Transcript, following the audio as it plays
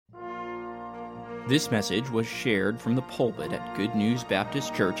This message was shared from the pulpit at Good News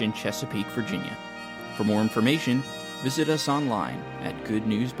Baptist Church in Chesapeake, Virginia. For more information, visit us online at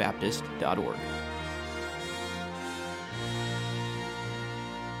goodnewsbaptist.org.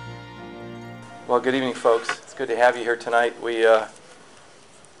 Well, good evening, folks. It's good to have you here tonight. You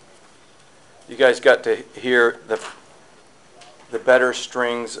guys got to hear the better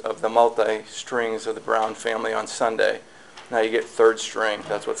strings of the multi-strings of the Brown family on Sunday. Now you get third string.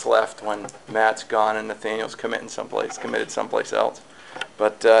 That's what's left when Matt's gone and Nathaniel's committed someplace else.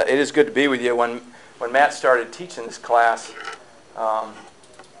 But it is good to be with you. When Matt started teaching this class, kind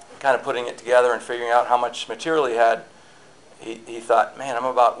of putting it together and figuring out how much material he had, he thought, man, I'm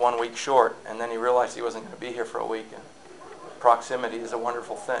about 1 week short. And then he realized he wasn't going to be here for a week. And proximity is a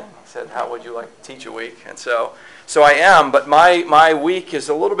wonderful thing. He said, how would you like to teach a week? And so I am, but my week is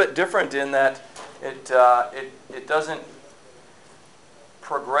a little bit different in that it doesn't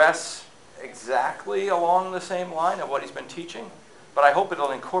progress exactly along the same line of what he's been teaching, but I hope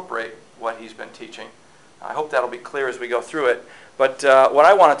it'll incorporate what he's been teaching. I hope that'll be clear as we go through it. But what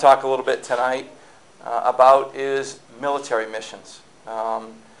I want to talk a little bit tonight about is military missions.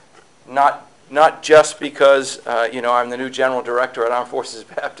 Not just because I'm the new general director at Armed Forces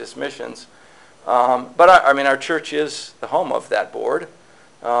Baptist Missions, but our church is the home of that board,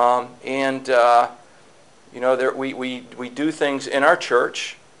 we do things in our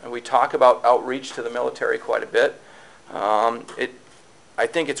church, and we talk about outreach to the military quite a bit. I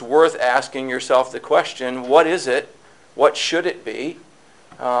think it's worth asking yourself the question, what is it? What should it be?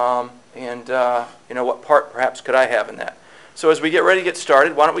 What part perhaps could I have in that? So as we get ready to get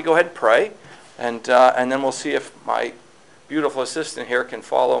started, why don't we go ahead and pray, and then we'll see if my beautiful assistant here can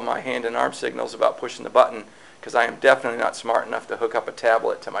follow my hand and arm signals about pushing the button, because I am definitely not smart enough to hook up a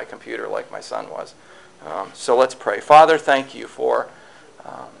tablet to my computer like my son was. So let's pray. Father, thank you for,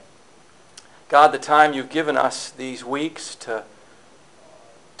 God, the time you've given us these weeks to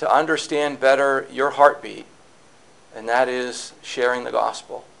understand better your heartbeat, and that is sharing the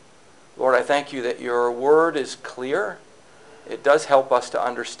gospel. Lord, I thank you that your word is clear. It does help us to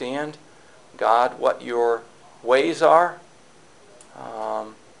understand, God, what your ways are,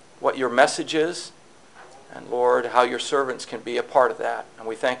 what your message is, and Lord, how your servants can be a part of that. And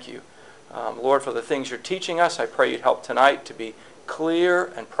we thank you. Lord, for the things you're teaching us, I pray you'd help tonight to be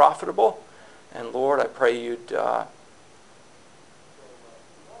clear and profitable. And Lord, I pray you'd,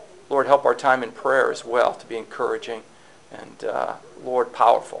 help our time in prayer as well to be encouraging and, Lord,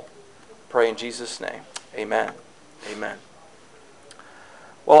 powerful. Pray in Jesus' name. Amen. Amen.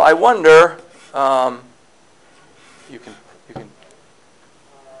 Well, I wonder,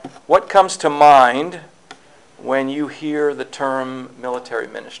 what comes to mind when you hear the term military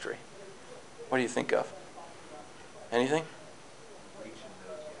ministry? What do you think of? Anything?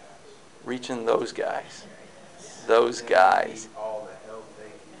 Reaching those guys. Those guys. All the help they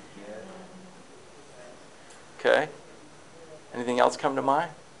can get. Okay. Anything else come to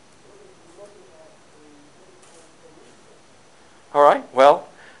mind? All right. Well,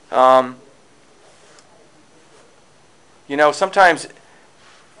 sometimes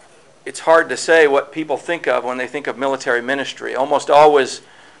it's hard to say what people think of when they think of military ministry. Almost always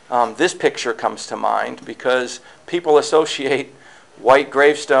this picture comes to mind because people associate white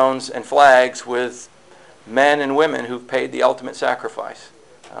gravestones and flags with men and women who've paid the ultimate sacrifice.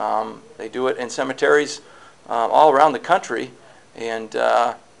 They do it in cemeteries all around the country, and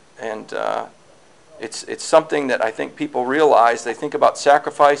it's something that I think people realize. They think about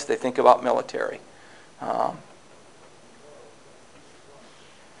sacrifice, they think about military.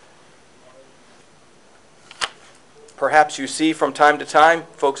 Perhaps you see from time to time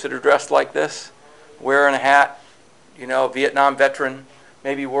folks that are dressed like this, wearing a hat, Vietnam veteran,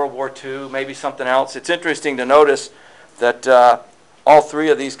 maybe World War II, maybe something else. It's interesting to notice that all three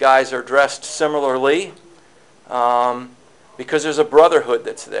of these guys are dressed similarly because there's a brotherhood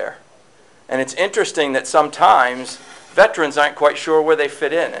that's there. And it's interesting that sometimes veterans aren't quite sure where they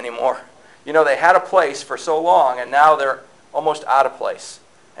fit in anymore. They had a place for so long, and now they're almost out of place,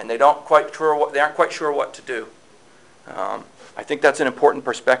 and they aren't quite sure what to do. I think that's an important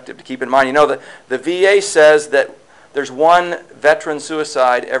perspective to keep in mind. The VA says that there's one veteran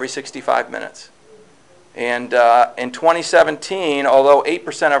suicide every 65 minutes. And in 2017, although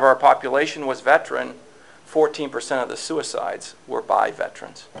 8% of our population was veteran, 14% of the suicides were by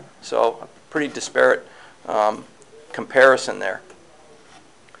veterans. So a pretty disparate comparison there.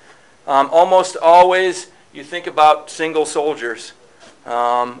 Almost always you think about single soldiers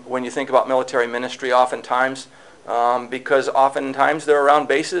when you think about military ministry oftentimes. Because oftentimes they're around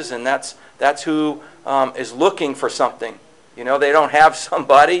bases, and that's who is looking for something You know, they don't have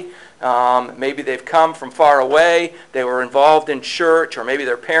somebody. Maybe they've come from far away. They were involved in church, or maybe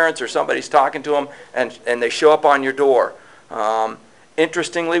their parents or somebody's talking to them, and they show up on your door.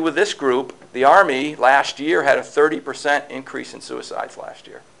 Interestingly, with this group, the Army last year had a 30% increase in suicides last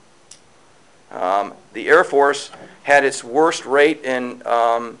year. The Air Force had its worst rate in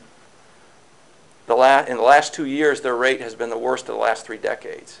the last 2 years. Their rate has been the worst of the last 3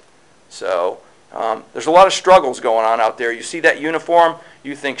 decades. So there's a lot of struggles going on out there. You see that uniform,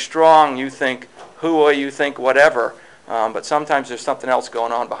 you think strong, you think hooah, you think whatever. But sometimes there's something else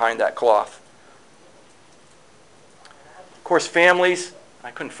going on behind that cloth. Of course, families. I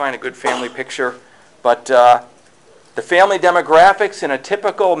couldn't find a good family picture, but the family demographics in a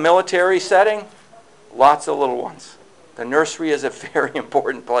typical military setting, lots of little ones. The nursery is a very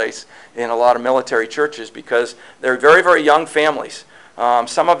important place in a lot of military churches because they're very, very young families.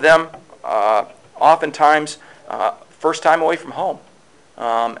 Some of them, oftentimes, first time away from home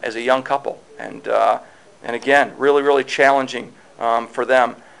as a young couple, and again, really, really challenging for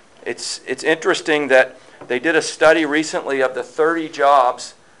them. It's interesting that they did a study recently of the 30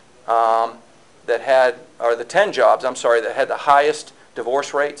 jobs that had, or the 10 jobs, that had the highest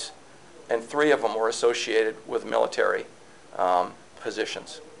divorce rates, and 3 of them were associated with military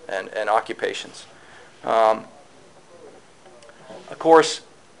positions and occupations. Of course,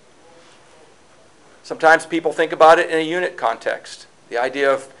 sometimes people think about it in a unit context. The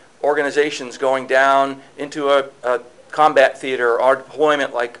idea of organizations going down into a combat theater or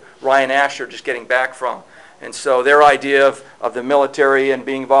deployment like Ryan Asher just getting back from. And so their idea of the military and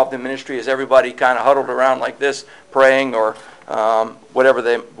being involved in ministry is everybody kind of huddled around like this, praying or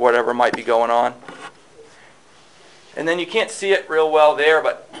whatever might be going on. And then you can't see it real well there,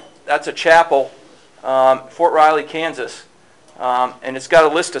 but that's a chapel, Fort Riley, Kansas. And it's got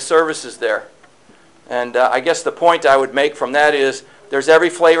a list of services there. And I guess the point I would make from that is there's every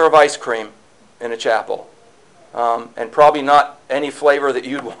flavor of ice cream in a chapel. And probably not any flavor that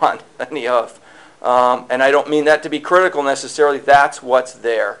you'd want any of. And I don't mean that to be critical necessarily. That's what's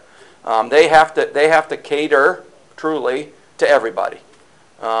there. They have to cater truly to everybody.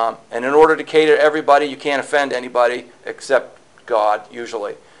 And in order to cater to everybody, you can't offend anybody except God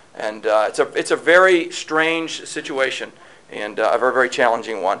usually. And it's a very strange situation and a very, very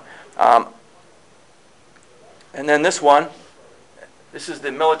challenging one. And then this one. This is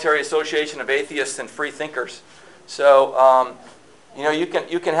the Military Association of Atheists and Free Thinkers. So. You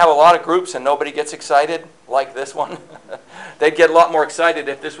can have a lot of groups and nobody gets excited like this one. They'd get a lot more excited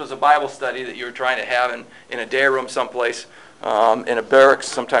if this was a Bible study that you were trying to have in a day room someplace. In a barracks,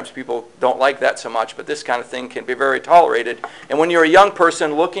 sometimes people don't like that so much, but this kind of thing can be very tolerated. And when you're a young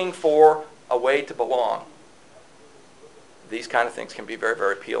person looking for a way to belong, these kind of things can be very,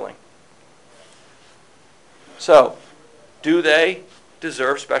 very appealing. So, do they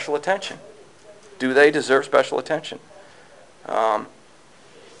deserve special attention? Do they deserve special attention?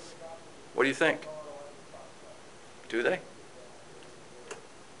 What do you think? Do they?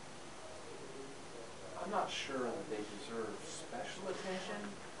 I'm not sure that they deserve special attention,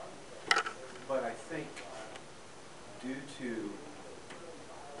 but I think due to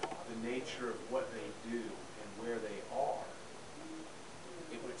the nature of what they do and where they are,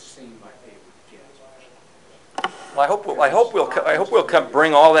 it would seem like they would get. Well, I hope we'll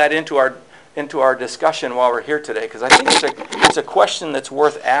bring all that into our discussion while we're here today, because I think it's a question that's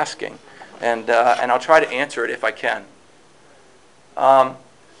worth asking, and I'll try to answer it if I can.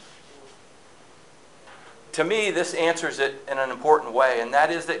 To me, this answers it in an important way, and that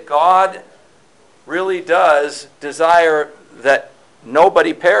is that God really does desire that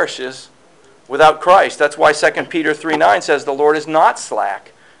nobody perishes without Christ. That's why 2 Peter 3:9 says the Lord is not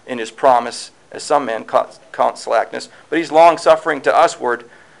slack in his promise, as some men count slackness, but he's long-suffering to usward,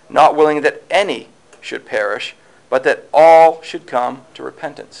 not willing that any should perish, but that all should come to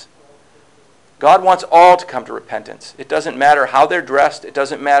repentance. God wants all to come to repentance. It doesn't matter how they're dressed. It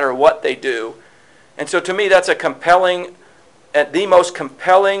doesn't matter what they do. And so to me, that's the most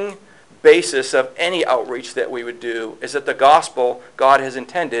compelling basis of any outreach that we would do, is that the gospel God has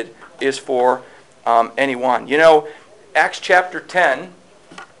intended is for anyone. You know, Acts chapter 10,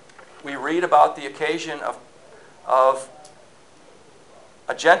 we read about the occasion of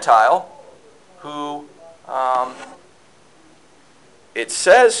a Gentile who it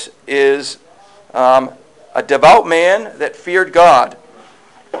says is a devout man that feared God.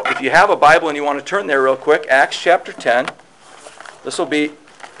 If you have a Bible and you want to turn there real quick, Acts chapter 10. This will be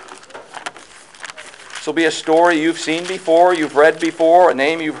a story you've seen before, you've read before, a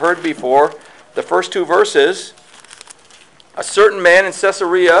name you've heard before. The first 2 verses, a certain man in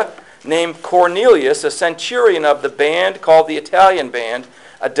Caesarea named Cornelius, a centurion of the band called the Italian band,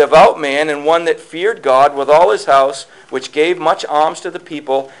 a devout man and one that feared God with all his house, which gave much alms to the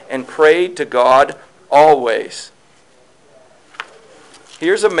people and prayed to God always.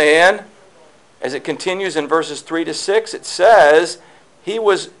 Here's a man, as it continues in verses 3 to 6, it says he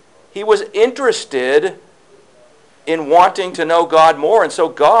was interested in wanting to know God more, and so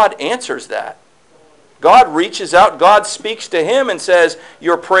God answers that. God reaches out, God speaks to him and says,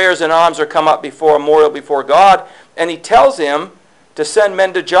 your prayers and alms are come up before a memorial before God, and he tells him to send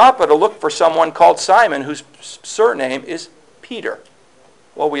men to Joppa to look for someone called Simon, whose surname is Peter.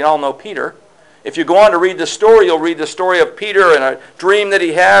 Well, we all know Peter. If you go on to read the story, you'll read the story of Peter and a dream that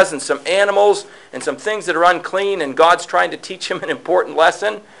he has and some animals and some things that are unclean, and God's trying to teach him an important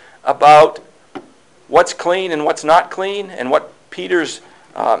lesson about what's clean and what's not clean and what Peter's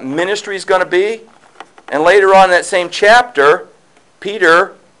ministry is going to be. And later on in that same chapter,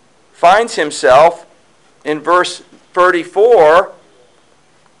 Peter finds himself in verse 34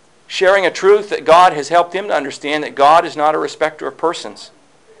 sharing a truth that God has helped him to understand, that God is not a respecter of persons.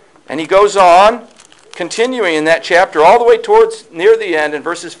 And he goes on, continuing in that chapter all the way towards near the end, in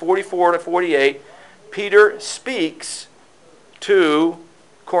verses 44 to 48, Peter speaks to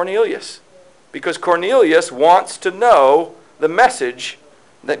Cornelius, because Cornelius wants to know the message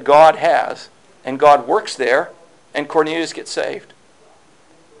that God has. And God works there, and Cornelius gets saved.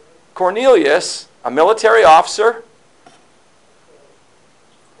 Cornelius, a military officer,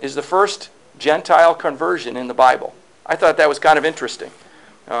 is the first Gentile conversion in the Bible. I thought that was kind of interesting.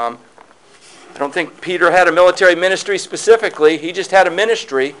 I don't think Peter had a military ministry specifically. He just had a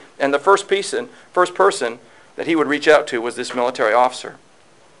ministry, and the first person that he would reach out to was this military officer.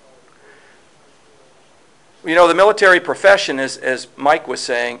 You know, the military profession, as Mike was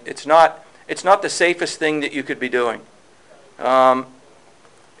saying, it's not the safest thing that you could be doing.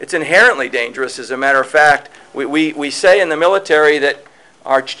 It's inherently dangerous, as a matter of fact. We say in the military that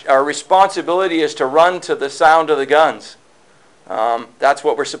our responsibility is to run to the sound of the guns. That's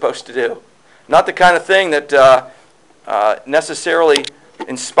what we're supposed to do. Not the kind of thing that necessarily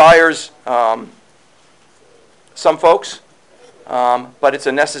inspires some folks, but it's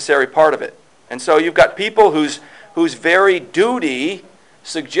a necessary part of it. And so you've got people whose very duty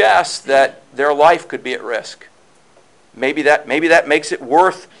suggests that their life could be at risk. Maybe that makes it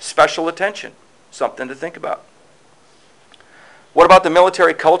worth special attention. Something to think about. What about the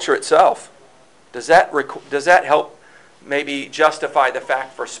military culture itself? Does that help maybe justify the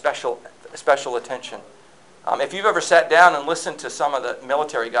fact for special attention? If you've ever sat down and listened to some of the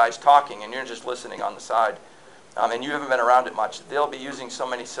military guys talking, and you're just listening on the side, and you haven't been around it much, they'll be using so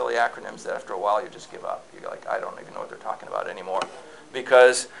many silly acronyms that after a while you just give up. You're like, I don't even know what they're talking about anymore.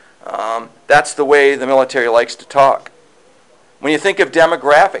 Because that's the way the military likes to talk. When you think of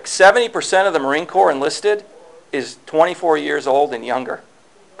demographics, 70% of the Marine Corps enlisted is 24 years old and younger.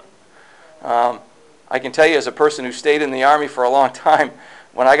 I can tell you, as a person who stayed in the Army for a long time,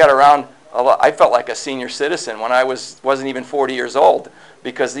 when I got around, I felt like a senior citizen when I wasn't even 40 years old,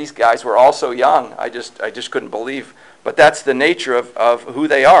 because these guys were all so young. I just couldn't believe. But that's the nature of who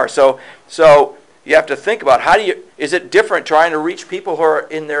they are. So you have to think about, is it different trying to reach people who are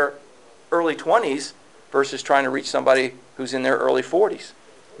in their early 20s versus trying to reach somebody who's in their early 40s?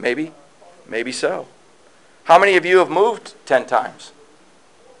 Maybe so. How many of you have moved 10 times?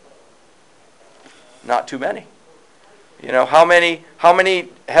 Not too many. You know, how many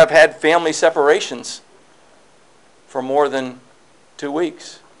have had family separations for more than 2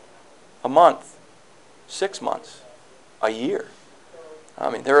 weeks, a month, 6 months, a year? I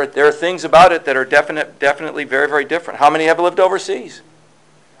mean, there are things about it that are definitely very, very different. How many have lived overseas?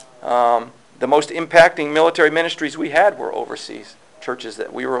 The most impacting military ministries we had were overseas, churches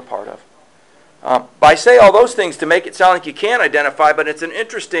that we were a part of. But I say all those things to make it sound like you can't identify, but it's an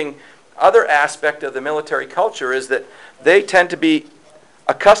interesting other aspect of the military culture is that they tend to be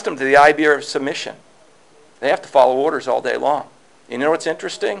accustomed to the idea of submission. They have to follow orders all day long. You know what's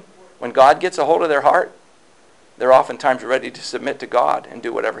interesting? When God gets a hold of their heart, they're oftentimes ready to submit to God and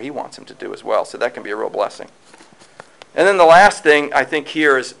do whatever He wants them to do as well. So that can be a real blessing. And then the last thing I think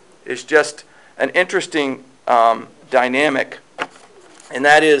here is just an interesting dynamic, and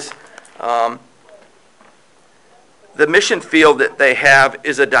that is the mission field that they have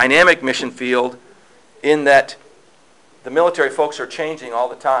is a dynamic mission field in that the military folks are changing all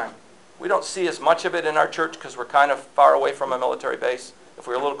the time. We don't see as much of it in our church because we're kind of far away from a military base. If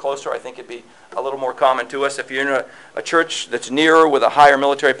we were a little closer, I think it'd be a little more common to us. If you're in a church that's nearer with a higher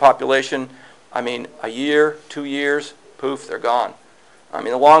military population, I mean, a year, 2 years, poof, they're gone. I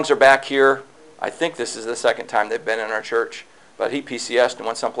mean, the Longs are back here. I think this is the second time they've been in our church. but he PCS'd and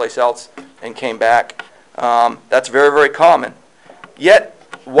went someplace else and came back. That's very, very common. Yet,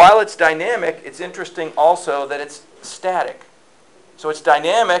 while it's dynamic, it's interesting also that it's static. So it's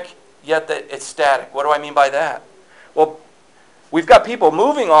dynamic, yet that it's static. What do I mean by that? Well, we've got people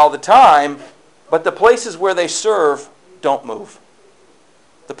moving all the time, but the places where they serve don't move.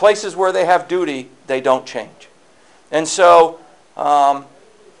 The places where they have duty, they don't change. And so,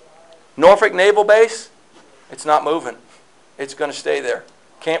 Norfolk Naval Base, it's not moving. It's going to stay there.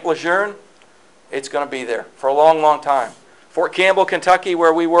 Camp Lejeune, it's going to be there for a long, long time. Fort Campbell, Kentucky,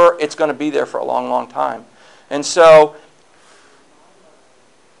 where we were, it's going to be there for a long, long time. And so,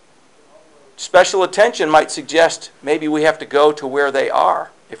 special attention might suggest maybe we have to go to where they are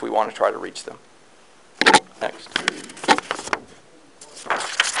if we want to try to reach them. Next.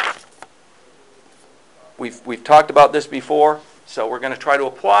 We've talked about this before, so we're going to try to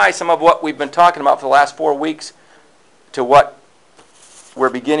apply some of what we've been talking about for the last 4 weeks to what we're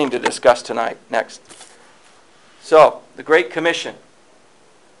beginning to discuss tonight. Next. So, the Great Commission.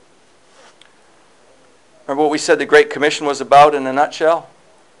 Remember what we said the Great Commission was about in a nutshell?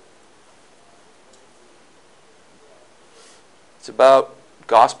 It's about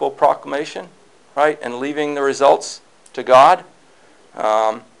gospel proclamation, right? And leaving the results to God.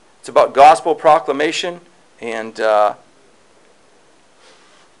 It's about gospel proclamation and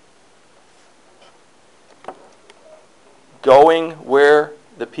going where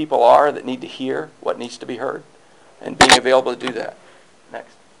the people are that need to hear what needs to be heard and being available to do that.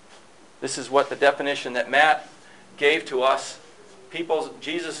 Next. This is what the definition that Matt gave to us.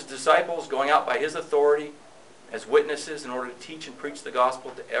 Jesus' disciples going out by his authority as witnesses in order to teach and preach the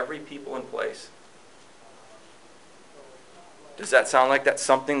gospel to every people and place. Does that sound like that's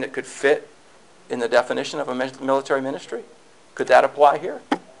something that could fit in the definition of a military ministry? Could that apply here?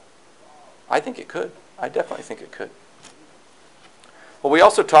 I think it could. I definitely think it could. Well, we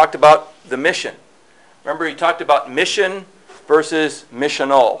also talked about the mission. Remember, he talked about mission versus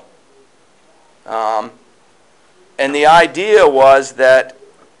missional. And the idea was that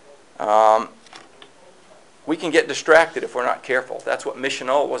we can get distracted if we're not careful. That's what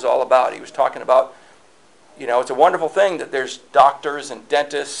missional was all about. He was talking about, it's a wonderful thing that there's doctors and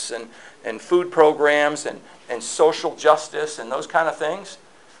dentists and food programs and social justice and those kind of things.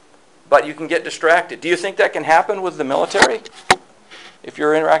 But you can get distracted. Do you think that can happen with the military? If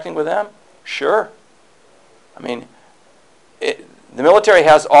you're interacting with them? Sure. I mean, the military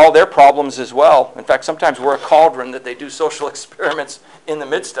has all their problems as well. In fact, sometimes we're a cauldron that they do social experiments in the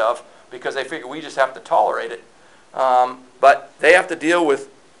midst of because they figure we just have to tolerate it. But they have to deal with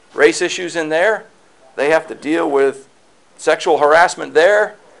race issues in there. They have to deal with sexual harassment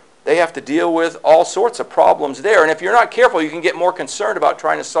there. They have to deal with all sorts of problems there. And if you're not careful, you can get more concerned about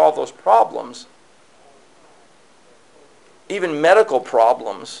trying to solve those problems, even medical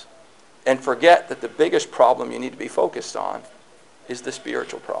problems, and forget that the biggest problem you need to be focused on is the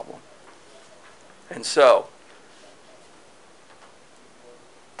spiritual problem. And so,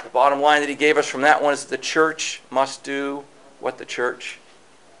 the bottom line that he gave us from that one is the church must do what the church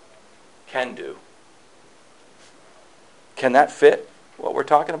can do. Can that fit what we're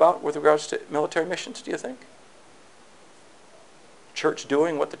talking about with regards to military missions, do you think? Church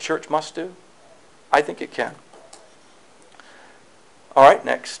doing what the church must do? I think it can. All right,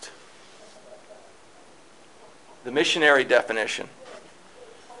 next. The missionary definition.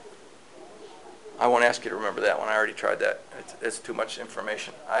 I won't ask you to remember that one. I already tried that. It's too much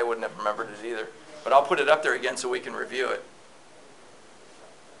information. I wouldn't have remembered it either. But I'll put it up there again so we can review it.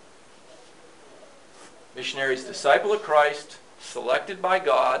 Missionary is disciple of Christ, selected by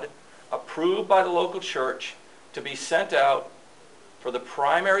God, approved by the local church to be sent out for the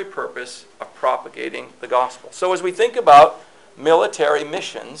primary purpose of propagating the gospel. So as we think about military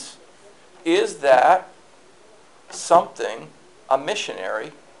missions, is that something a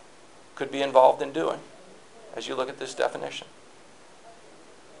missionary could be involved in doing as you look at this definition?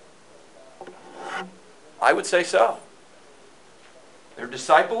 I would say so. They're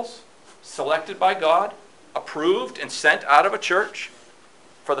disciples, selected by God, approved and sent out of a church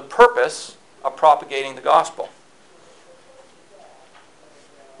for the purpose of propagating the gospel.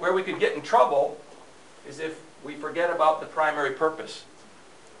 Where we could get in trouble is if we forget about the primary purpose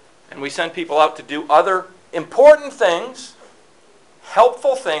and we send people out to do other important things,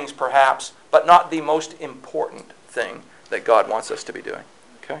 helpful things perhaps, but not the most important thing that God wants us to be doing.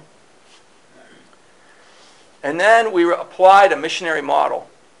 Okay? And then we applied a missionary model.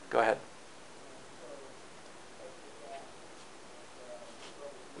 Go ahead.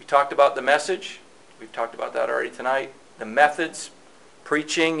 We talked about the message. We've talked about that already tonight. The methods,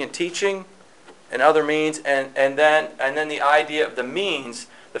 preaching and teaching, and other means, and then the idea of the means,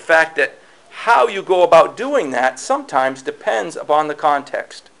 the fact that how you go about doing that sometimes depends upon the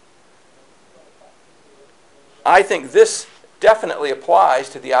context. I think this definitely applies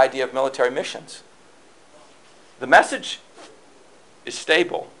to the idea of military missions. The message is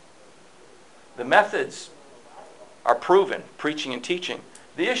stable. The methods are proven, preaching and teaching.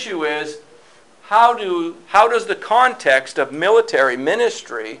 The issue is, how does the context of military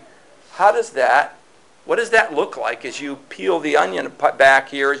ministry, what does that look like as you peel the onion back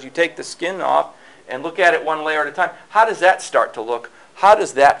here, as you take the skin off and look at it one layer at a time? How does that start to look? How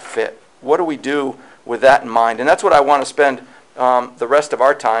does that fit? What do we do with that in mind? And that's what I want to spend the rest of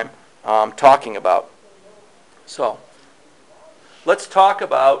our time talking about. So, let's talk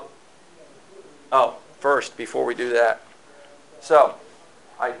about, first, before we do that. So,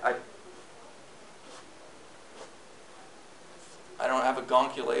 I don't have a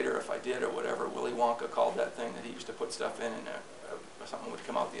gonculator. If I did, or whatever Willy Wonka called that thing that he used to put stuff in, and something would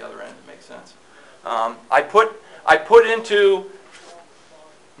come out the other end. It makes sense. I put into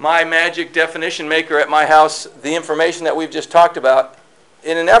my magic definition maker at my house the information that we've just talked about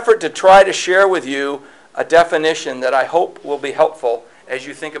in an effort to try to share with you a definition that I hope will be helpful as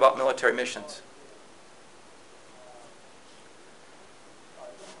you think about military missions.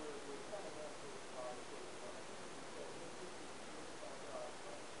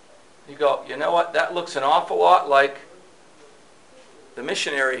 You go, you know what, that looks an awful lot like the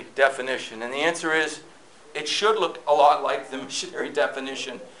missionary definition. And the answer is, it should look a lot like the missionary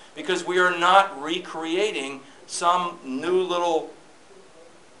definition, because we are not recreating some new little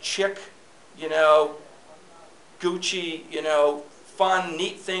chick, Gucci, fun,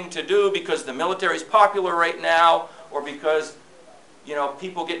 neat thing to do because the military is popular right now, or because,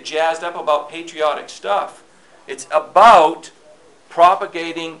 people get jazzed up about patriotic stuff. It's about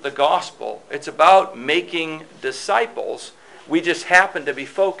propagating the gospel. It's about making disciples. We just happen to be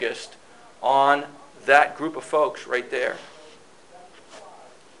focused on that group of folks right there.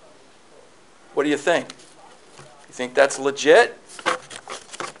 What do you think? You think that's legit?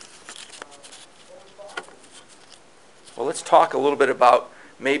 Well, let's talk a little bit about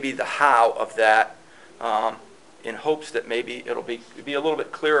maybe the how of that, in hopes that maybe it'll be a little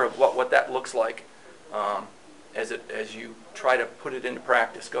bit clearer of what that looks like as you try to put it into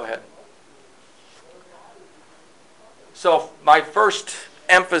practice. Go ahead. So my first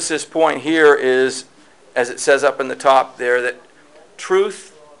emphasis point here is, as it says up in the top there, that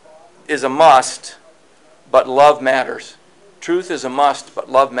truth is a must, but love matters. Truth is a must, but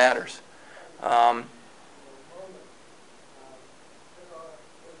love matters.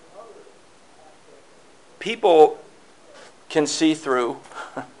 People can see through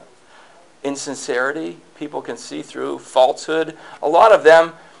insincerity. People can see through falsehood. A lot of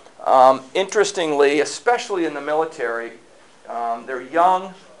them, interestingly, especially in the military, they're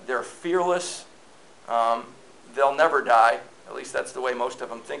young, they're fearless, they'll never die. At least that's the way most of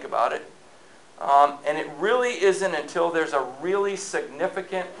them think about it. And it really isn't until there's a really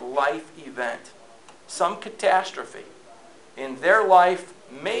significant life event, some catastrophe in their life,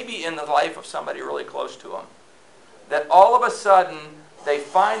 maybe in the life of somebody really close to them, that all of a sudden they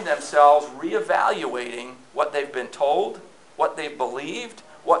find themselves reevaluating what they've been told, what they've believed,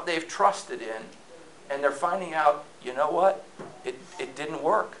 what they've trusted in, and they're finding out, you know what? It didn't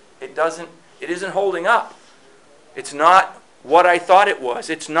work. It isn't holding up. It's not what I thought it was.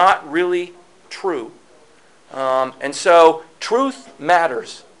 It's not really true. And so truth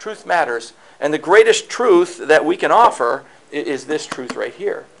matters. Truth matters. And the greatest truth that we can offer is this truth right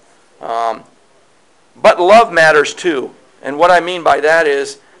here. But love matters too. And what I mean by that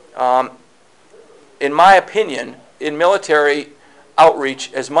is, in my opinion, in military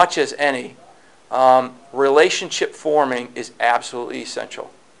outreach, as much as any, relationship forming is absolutely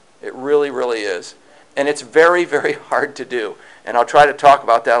essential. It really, really is. And it's very, very hard to do. And I'll try to talk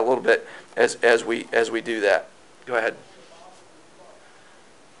about that a little bit as we do that. Go ahead.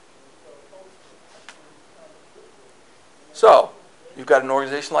 So, you've got an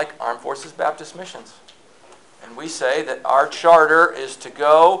organization like Armed Forces Baptist Missions. And we say that our charter is to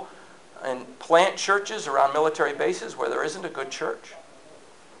go and plant churches around military bases where there isn't a good church,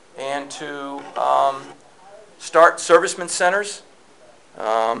 and to start servicemen centers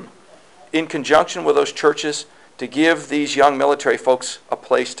in conjunction with those churches to give these young military folks a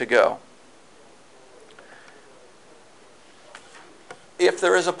place to go. If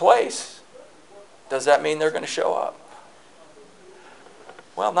there is a place, does that mean they're going to show up?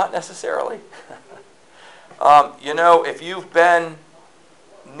 Well, not necessarily. If you've been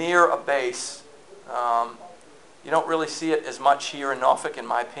near a base, you don't really see it as much here in Norfolk, in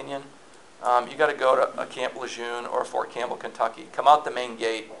my opinion. You got to go to a Camp Lejeune or Fort Campbell, Kentucky. Come out the main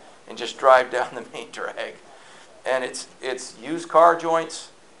gate and just drive down the main drag. And it's used car joints,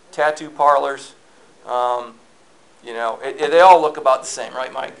 tattoo parlors. They all look about the same,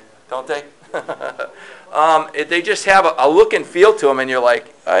 right, Mike? Don't they? They just have a look and feel to them, and you're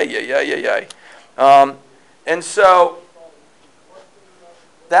like, ay. And so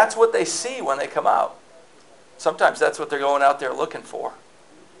that's what they see when they come out. Sometimes that's what they're going out there looking for.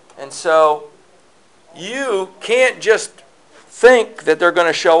 And so you can't just think that they're going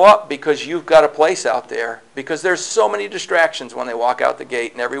to show up because you've got a place out there, because there's so many distractions when they walk out the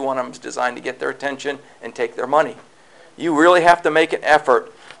gate, and every one of them is designed to get their attention and take their money. You really have to make an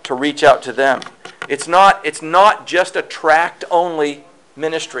effort to reach out to them. It's not just a tract-only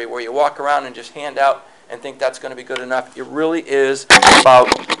ministry where you walk around and just hand out and think that's going to be good enough. It really is about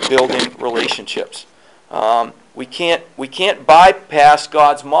building relationships. We can't bypass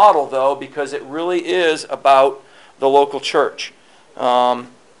God's model, though, because it really is about the local church.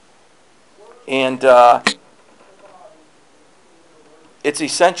 It's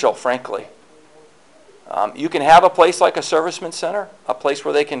essential, frankly. You can have a place like a serviceman center, a place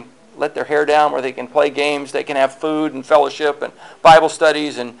where they can let their hair down, where they can play games, they can have food and fellowship and Bible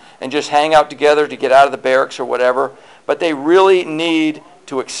studies and just hang out together to get out of the barracks or whatever. But they really need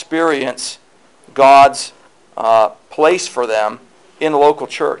to experience God's place for them in the local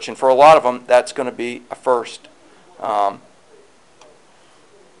church. And for a lot of them, that's going to be a first. Go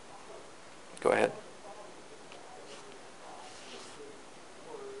ahead.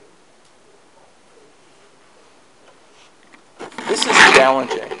 This is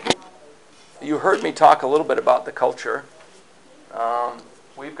challenging. You heard me talk a little bit about the culture.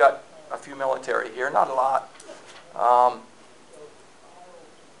 We've got a few military here, not a lot.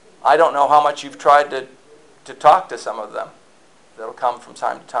 I don't know how much you've tried to talk to some of them. That'll come from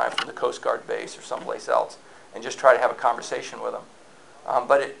time to time from the Coast Guard base or someplace else, and just try to have a conversation with them.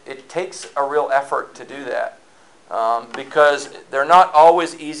 But it takes a real effort to do that, because they're not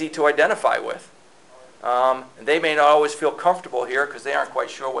always easy to identify with. They may not always feel comfortable here because they aren't quite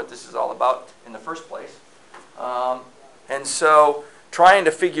sure what this is all about in the first place. And so trying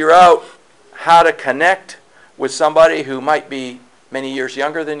to figure out how to connect with somebody who might be many years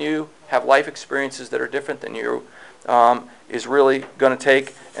younger than you, have life experiences that are different than you, is really going to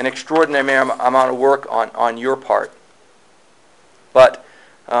take an extraordinary amount of work on your part. But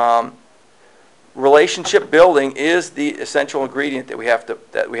relationship building is the essential ingredient that we have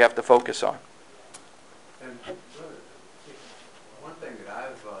to focus on. And one thing that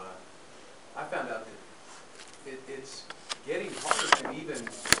I found out that it's getting harder, and even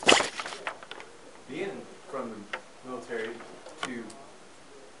being from the military, to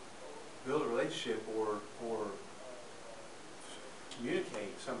build a relationship or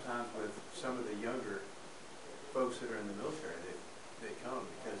communicate sometimes with some of the younger folks that are in the military that come,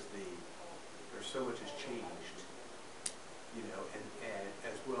 because there's so much has changed, and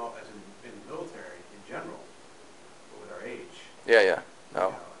as well as in the military in general, but with our age. Yeah.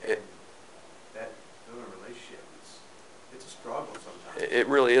 No. That building a relationship, it's a struggle sometimes. It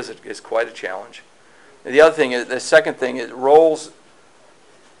really is. It's quite a challenge. And the second thing is roles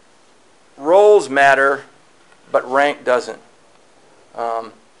matter, but rank doesn't.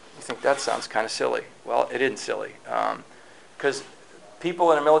 You think that sounds kind of silly. Well, it isn't silly, because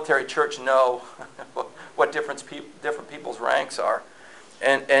people in a military church know what different people's ranks are,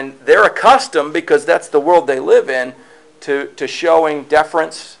 and they're accustomed, because that's the world they live in, to showing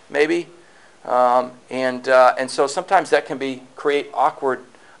deference, maybe, and so sometimes that can create awkward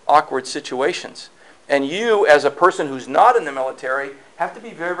situations. And you, as a person who's not in the military, have to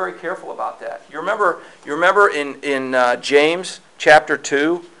be very, very careful about that. You remember in James chapter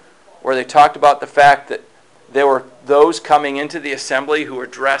 2, where they talked about the fact that there were those coming into the assembly who were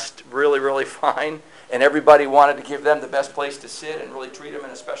dressed really, really fine, and everybody wanted to give them the best place to sit and really treat them in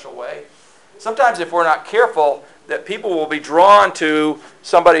a special way. Sometimes if we're not careful, that people will be drawn to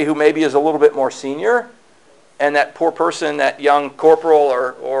somebody who maybe is a little bit more senior, and that poor person, that young corporal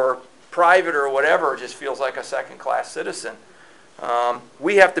or private or whatever, just feels like a second-class citizen.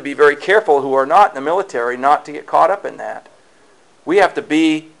 We have to be very careful, who are not in the military, not to get caught up in that. We have to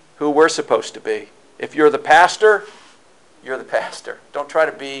be who we're supposed to be. If you're the pastor, you're the pastor. Don't try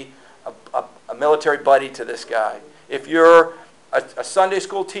to be a military buddy to this guy. If you're a Sunday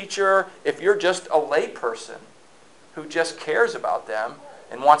school teacher, if you're just a lay person who just cares about them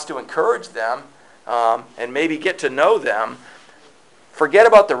and wants to encourage them and maybe get to know them, forget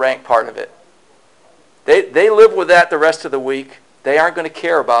about the rank part of it. They live with that the rest of the week. They aren't going to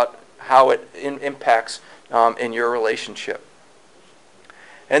care about how it impacts in your relationship.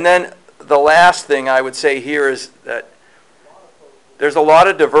 And then the last thing I would say here is that there's a lot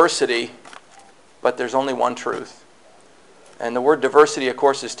of diversity, but there's only one truth. And the word diversity, of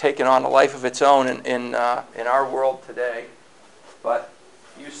course, has taken on a life of its own in our world today. But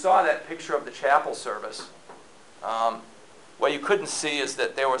you saw that picture of the chapel service. What you couldn't see is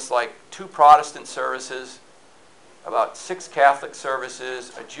that there was like 2 Protestant services, about 6 Catholic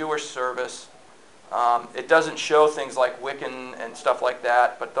services, a Jewish service. It doesn't show things like Wiccan and stuff like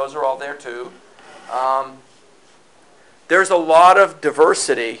that, but those are all there too. There's a lot of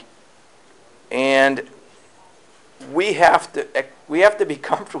diversity, and we have to be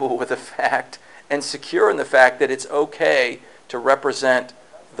comfortable with the fact and secure in the fact that it's okay to represent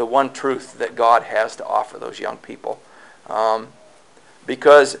the one truth that God has to offer those young people.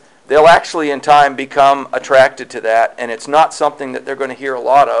 Because they'll actually in time become attracted to that, and it's not something that they're going to hear a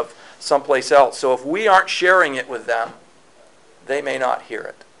lot of someplace else. So if we aren't sharing it with them, they may not hear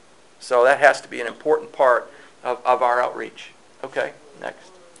it. So that has to be an important part of our outreach. Okay,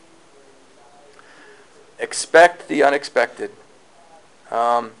 next. Expect the unexpected.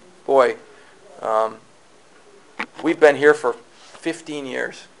 We've been here for 15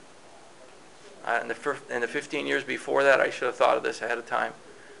 years. In the 15 years before that, I should have thought of this ahead of time.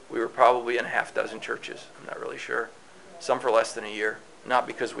 We were probably in a half dozen churches. I'm not really sure. Some for less than a year. Not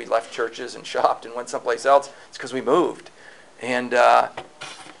because we left churches and shopped and went someplace else. It's because we moved. And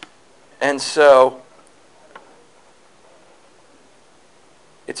so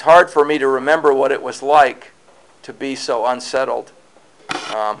it's hard for me to remember what it was like to be so unsettled.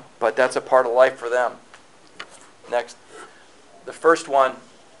 But that's a part of life for them. Next. The first one,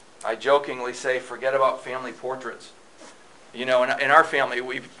 I jokingly say, forget about family portraits. You know, in our family,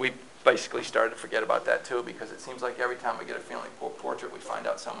 we basically started to forget about that too, because it seems like every time we get a family portrait, we find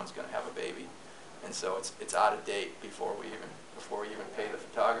out someone's going to have a baby, and so it's out of date before we even pay the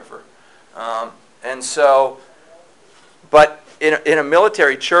photographer. And so, but in a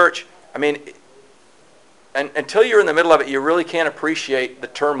military church, I mean, until you're in the middle of it, you really can't appreciate the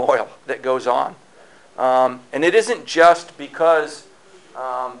turmoil that goes on. And it isn't just because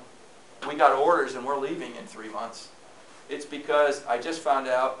we got orders and we're leaving in 3 months. It's because I just found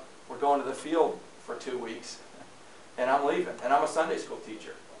out we're going to the field for 2 weeks, and I'm leaving, and I'm a Sunday school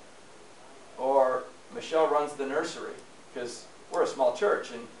teacher. Or Michelle runs the nursery, because we're a small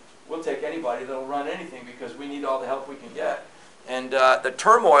church, and we'll take anybody that'll run anything because we need all the help we can get. And the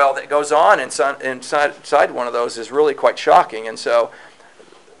turmoil that goes on inside one of those is really quite shocking. And so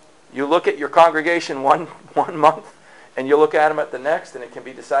you look at your congregation one month, and you look at them at the next, and it can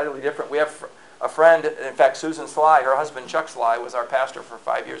be decidedly different. We have a friend, in fact, Susan Sly, her husband Chuck Sly was our pastor for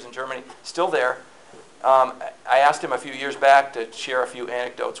 5 years in Germany, still there. I asked him a few years back to share a few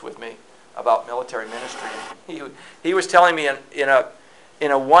anecdotes with me about military ministry. He was telling me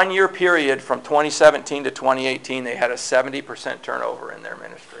in a 1 year period from 2017 to 2018, they had a 70% turnover in their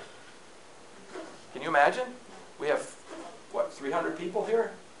ministry. Can you imagine? We have, 300 people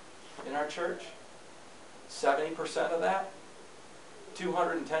here in our church? 70% of that?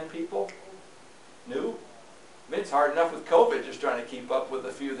 210 people? New? I mean, it's hard enough with COVID just trying to keep up with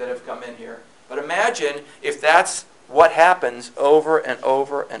the few that have come in here. But imagine if that's what happens over and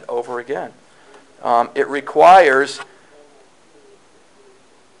over and over again. It requires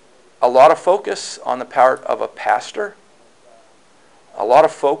a lot of focus on the part of a pastor, a lot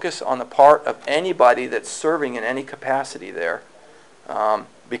of focus on the part of anybody that's serving in any capacity there,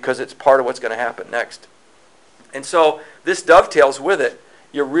 because it's part of what's going to happen next. And so this dovetails with it.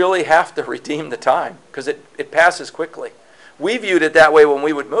 You really have to redeem the time, because it passes quickly. We viewed it that way when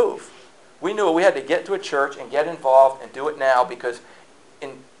we would move. We knew we had to get to a church and get involved and do it now, because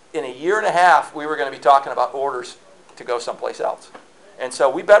in a year and a half, we were going to be talking about orders to go someplace else. And so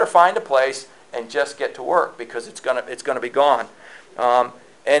we better find a place and just get to work, because it's going to be gone.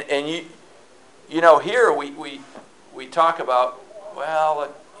 And you know, here we talk about,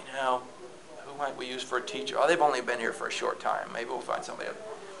 well, you know, who might we use for a teacher? Oh, they've only been here for a short time. Maybe we'll find somebody else.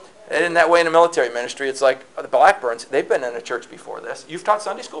 And in that way, in the military ministry, it's like the Blackburns. They've been in a church before this. You've taught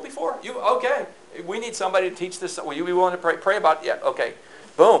Sunday school before? Okay. We need somebody to teach this. Will you be willing to pray about it? Yeah. Okay.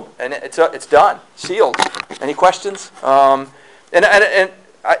 Boom. And it's done. Sealed. Any questions?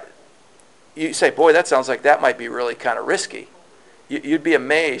 You say, boy, that sounds like that might be really kind of risky. You'd be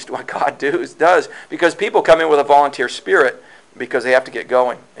amazed what God does, because people come in with a volunteer spirit because they have to get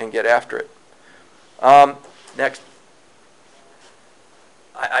going and get after it. Next.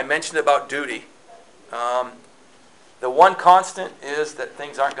 I mentioned about duty. The one constant is that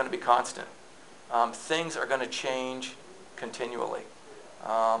things aren't going to be constant. Things are going to change continually.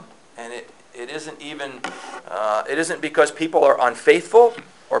 And it isn't because people are unfaithful.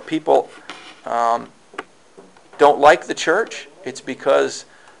 or people don't like the church, it's because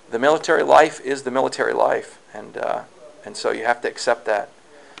the military life is the military life, and so you have to accept that.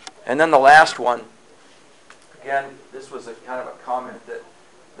 And then the last one, again, this was a kind of a comment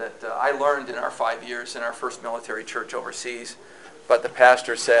that I learned in our 5 years in our first military church overseas. But the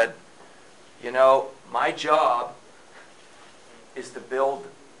pastor said, you know, my job is to build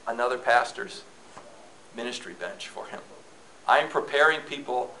another pastor's ministry bench for him. I'm preparing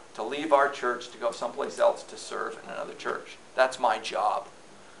people to leave our church to go someplace else to serve in another church. That's my job.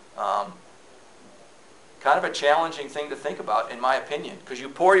 Kind of a challenging thing to think about, in my opinion, because you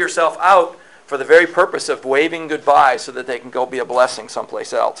pour yourself out for the very purpose of waving goodbye so that they can go be a blessing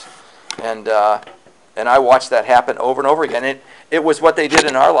someplace else. And I watched that happen over and over again. It was what they did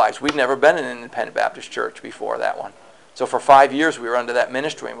in our lives. We'd never been in an independent Baptist church before that one. So for 5 years we were under that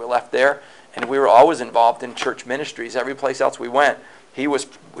ministry, and we left there, and we were always involved in church ministries. Every place else we went, he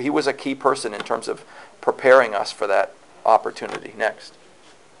was a key person in terms of preparing us for that opportunity. Next.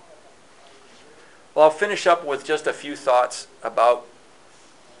 Well, I'll finish up with just a few thoughts about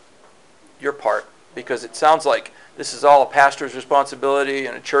your part, because it sounds like this is all a pastor's responsibility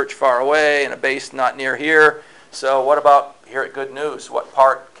in a church far away and a base not near here. So what about here at Good News? What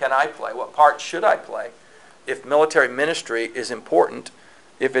part can I play? What part should I play? If military ministry is important,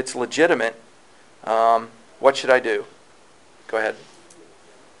 if it's legitimate, what should I do? Go ahead.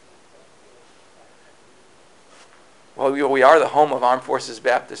 Well, we are the home of Armed Forces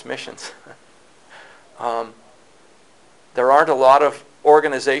Baptist Missions. There aren't a lot of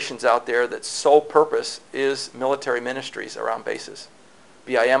organizations out there that sole purpose is military ministries around bases.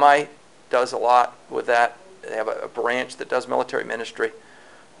 BIMI does a lot with that. They have a branch that does military ministry.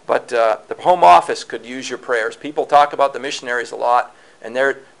 But the home office could use your prayers. People talk about the missionaries a lot, and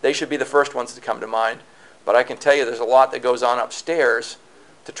they should be the first ones to come to mind. But I can tell you there's a lot that goes on upstairs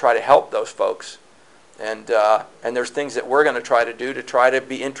to try to help those folks. And there's things that we're going to try to do to try to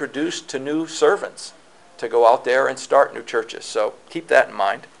be introduced to new servants to go out there and start new churches. So keep that in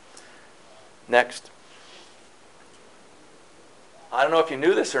mind. Next. I don't know if you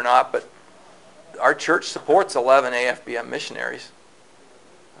knew this or not, but our church supports 11 AFBM missionaries.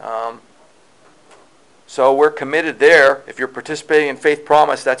 So we're committed there. If you're participating in Faith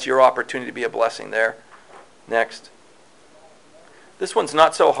Promise, that's your opportunity to be a blessing there. Next. This one's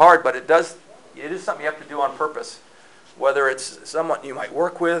not so hard, but it is something you have to do on purpose. Whether it's someone you might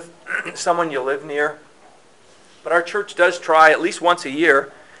work with, someone you live near. But our church does try at least once a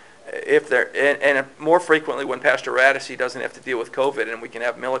year, and more frequently when Pastor Radice doesn't have to deal with COVID, and we can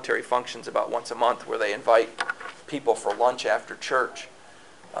have military functions about once a month where they invite people for lunch after church.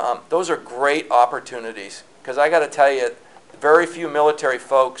 Those are great opportunities, because I got to tell you, very few military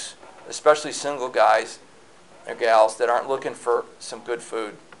folks, especially single guys or gals, that aren't looking for some good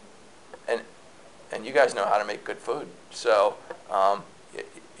food. And you guys know how to make good food. So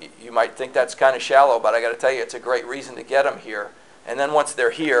you might think that's kind of shallow, but I got to tell you, it's a great reason to get them here. And then once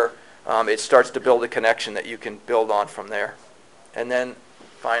they're here, it starts to build a connection that you can build on from there. And then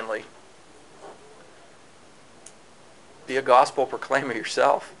finally, be a gospel proclaimer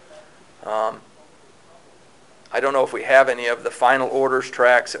yourself. I don't know if we have any of the final orders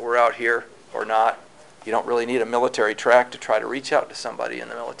tracts that were out here or not. You don't really need a military tract to try to reach out to somebody in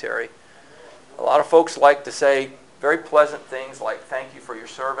the military. A lot of folks like to say very pleasant things like, thank you for your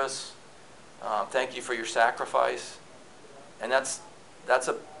service, thank you for your sacrifice. And that's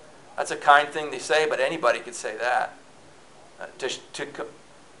a kind thing to say, but anybody could say that.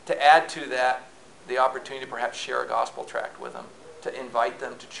 To add to that, the opportunity to perhaps share a gospel tract with them, to invite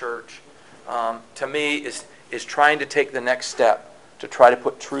them to church, to me is trying to take the next step to try to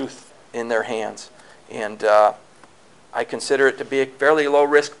put truth in their hands. And I consider it to be a fairly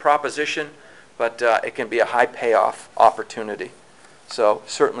low-risk proposition, but it can be a high payoff opportunity. So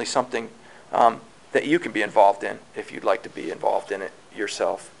certainly something that you can be involved in if you'd like to be involved in it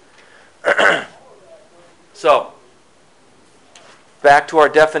yourself. So, back to our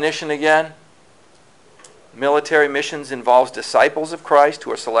definition again. Military missions involves disciples of Christ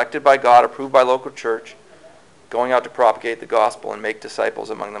who are selected by God, approved by local church, going out to propagate the gospel and make disciples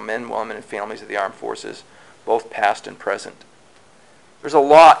among the men, women, and families of the armed forces, both past and present. There's a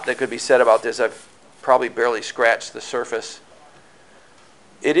lot that could be said about this. I've probably barely scratched the surface.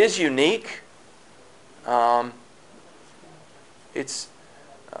 It is unique. But it's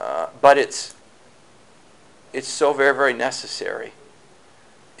so very, very necessary.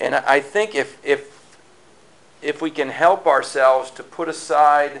 And I think if we can help ourselves to put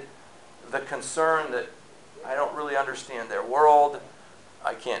aside the concern that I don't really understand their world,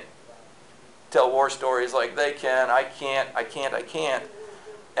 I can't tell war stories like they can, I can't,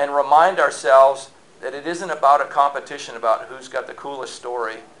 and remind ourselves that it isn't about a competition about who's got the coolest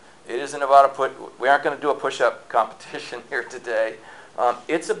story. It isn't about we aren't going to do a push-up competition here today.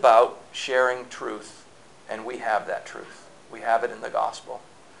 It's about sharing truth, and we have that truth. We have it in the gospel.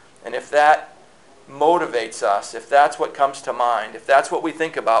 And if that motivates us, if that's what comes to mind, if that's what we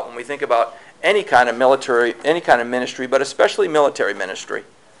think about when we think about any kind of military, any kind of ministry, but especially military ministry,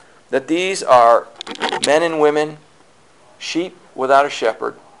 that these are men and women, sheep without a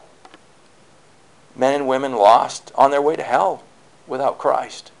shepherd, men and women lost on their way to hell without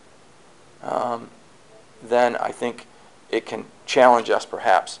Christ, then I think it can challenge us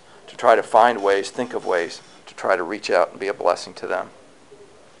perhaps to try to find ways, think of ways to try to reach out and be a blessing to them.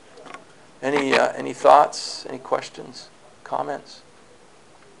 Any thoughts, any questions, comments?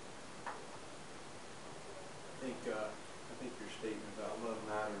 I think your statement about love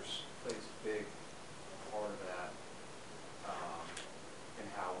matters plays a big part of that, in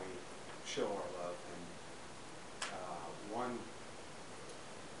how we show our love. And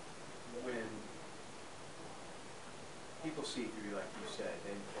when people see through, like you said,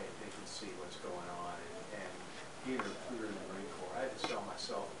 they can see what's going on. And being a recruiter in the Marine Corps, I had to sell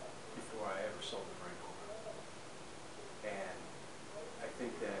myself before I ever sold the Marine Corps. And I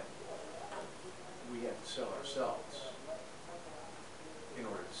think that we have to sell ourselves in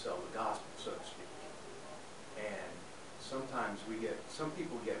order to sell the gospel, so to speak. And sometimes some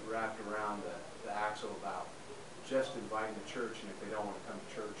people get wrapped around the axle about just inviting the church, and if they don't want to come to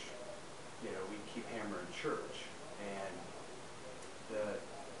church, we keep hammering church. And the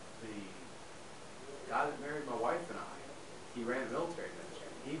guy that married my wife and I, he ran a military ministry.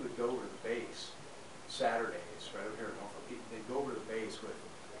 He would go over to the base Saturdays, right over here in Norfolk. They'd go over to the base with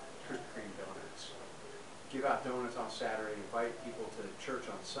Krispy Kreme donuts, give out donuts on Saturday, invite people to church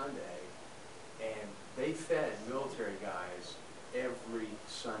on Sunday, and they fed military guys every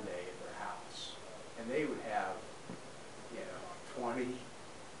Sunday at their house. And they would have, 20,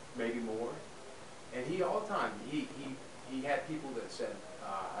 maybe more. And he all the time, he had people that said,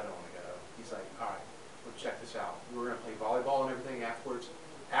 I don't want to go. He's like, all right, well, check this out. We're going to play volleyball and everything afterwards.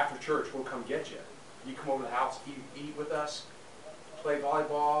 After church, we'll come get you. You come over to the house, eat with us, play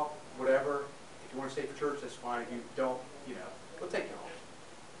volleyball, whatever. If you want to stay for church, that's fine. If you don't, we'll take you home.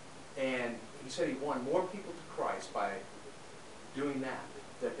 And he said he won more people to Christ by doing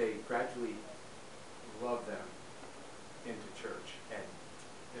that they gradually loved them into church and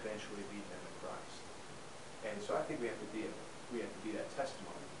eventually lead them to Christ. And so I think we have to be that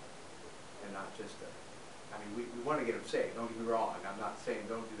testimony, and not just we want to get them saved. Don't get me wrong. I'm not saying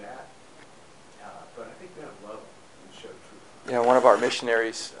don't do that, but I think we have to love them and show truth. One of our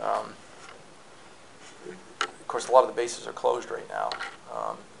missionaries. Of course, a lot of the bases are closed right now.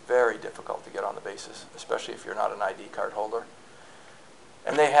 Very difficult to get on the bases, especially if you're not an ID card holder.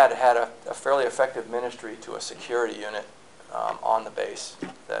 And they had a fairly effective ministry to a security unit on the base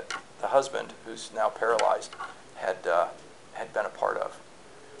that the husband, who's now paralyzed, had been a part of.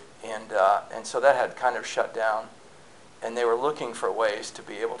 And so that had kind of shut down. And they were looking for ways to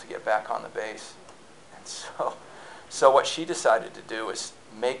be able to get back on the base. And so what she decided to do is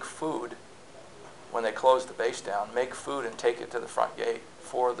make food when they closed the base down, make food and take it to the front gate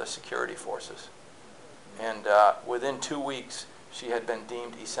for the security forces. And within 2 weeks, she had been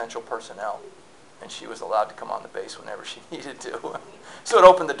deemed essential personnel, and she was allowed to come on the base whenever she needed to. So it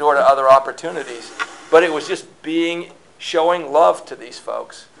opened the door to other opportunities. But it was just showing love to these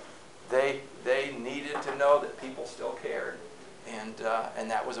folks. They needed to know that people still cared, and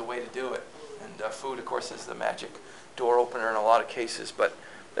that was a way to do it. And food, of course, is the magic door opener in a lot of cases. But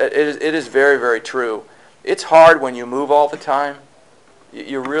it is very, very true. It's hard when you move all the time.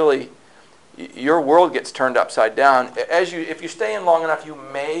 Your world gets turned upside down. If you stay in long enough, you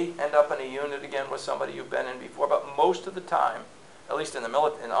may end up in a unit again with somebody you've been in before. But most of the time, at least in the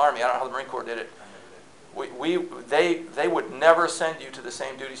Army, I don't know how the Marine Corps did it. They would never send you to the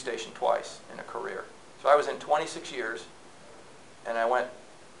same duty station twice in a career. So I was in 26 years, and I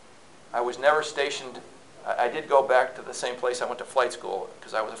was never stationed. I did go back to the same place I went to flight school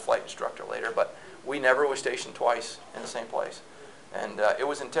because I was a flight instructor later, but we never was stationed twice in the same place. And it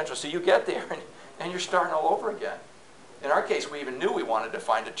was intentional. So you get there, and you're starting all over again. In our case, we even knew we wanted to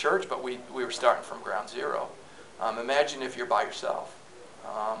find a church, but we were starting from ground zero. Imagine if you're by yourself,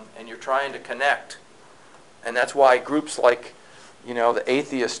 and you're trying to connect. And that's why groups like, the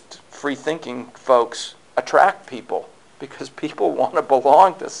atheist, free-thinking folks attract people, because people want to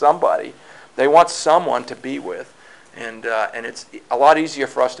belong to somebody. They want someone to be with. And it's a lot easier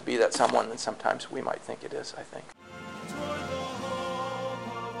for us to be that someone than sometimes we might think it is, I think.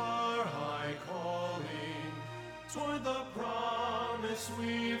 Toward the promise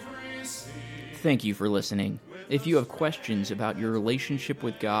Thank you for listening. If you have questions about your relationship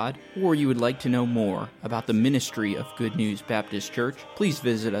with God, or you would like to know more about the ministry of Good News Baptist Church, please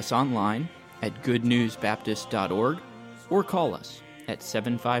visit us online at goodnewsbaptist.org or call us at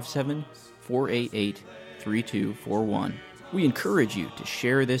 757-488-3241. We encourage you to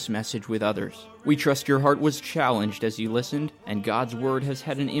share this message with others. We trust your heart was challenged as you listened, and God's Word has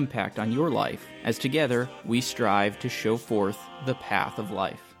had an impact on your life, as together we strive to show forth the path of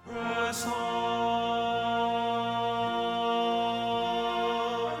life.